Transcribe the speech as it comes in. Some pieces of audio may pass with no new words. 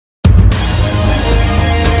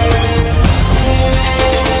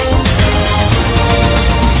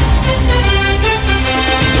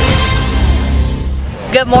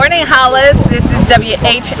morning, Hollis. This is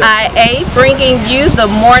WHIA bringing you the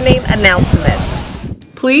morning announcements.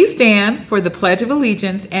 Please stand for the Pledge of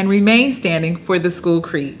Allegiance and remain standing for the school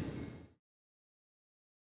creed.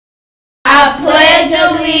 I pledge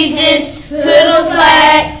allegiance to the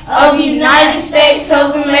flag of the United States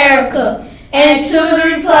of America and to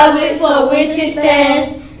the republic for which it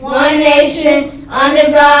stands, one nation, under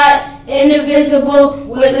God, indivisible,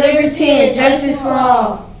 with liberty and justice for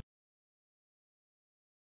all.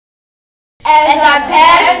 As I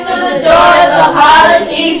pass through the doors of Hollis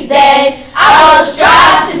each day, I will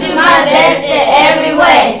strive to do my best in every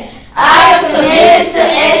way. I am committed to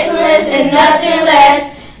excellence and nothing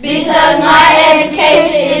less, because my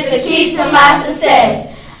education is the key to my success.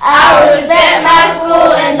 I will respect my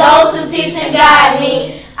school and those who teach and guide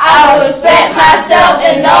me. I will respect myself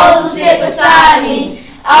and those who sit beside me.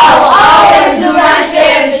 I will always do my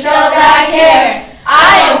share to show that I care.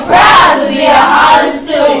 I am proud to be a Hollis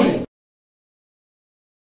student.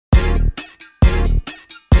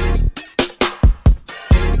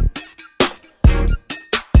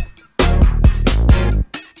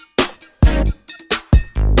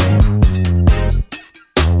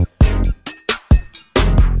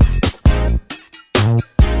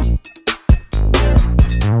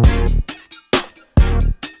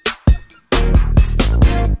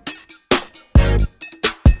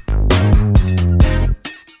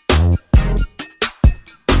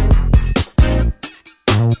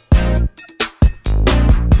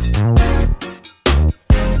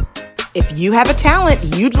 If you have a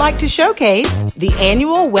talent you'd like to showcase, the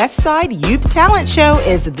annual Westside Youth Talent Show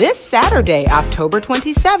is this Saturday, October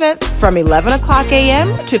 27th from 11 o'clock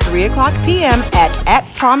a.m. to 3 o'clock p.m. at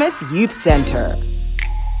Promise Youth Center.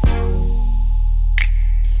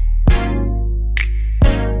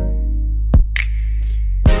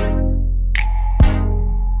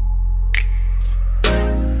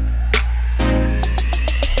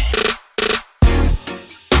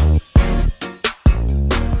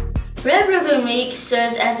 Red Ribbon Week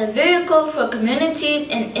serves as a vehicle for communities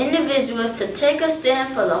and individuals to take a stand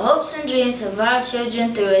for the hopes and dreams of our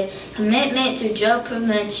children through a commitment to drug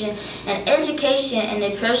prevention and education and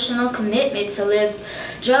a personal commitment to live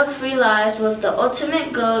drug-free lives, with the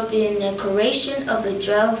ultimate goal being the creation of a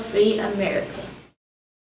drug-free America.